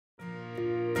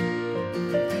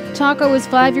Taco is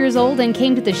 5 years old and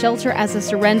came to the shelter as a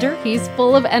surrender. He's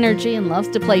full of energy and loves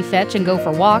to play fetch and go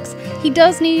for walks. He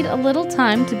does need a little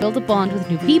time to build a bond with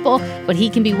new people, but he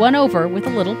can be won over with a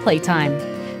little playtime.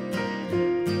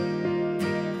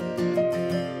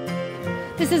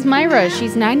 This is Myra.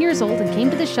 She's 9 years old and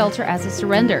came to the shelter as a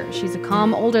surrender. She's a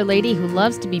calm older lady who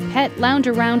loves to be pet, lounge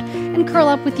around, and curl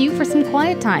up with you for some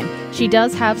quiet time. She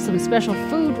does have some special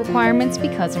food requirements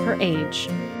because of her age.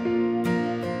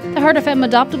 The Heart FM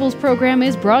Adoptables program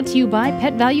is brought to you by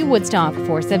Pet Value Woodstock,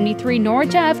 473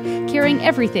 Norwich Ave, carrying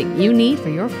everything you need for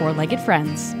your four-legged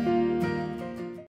friends.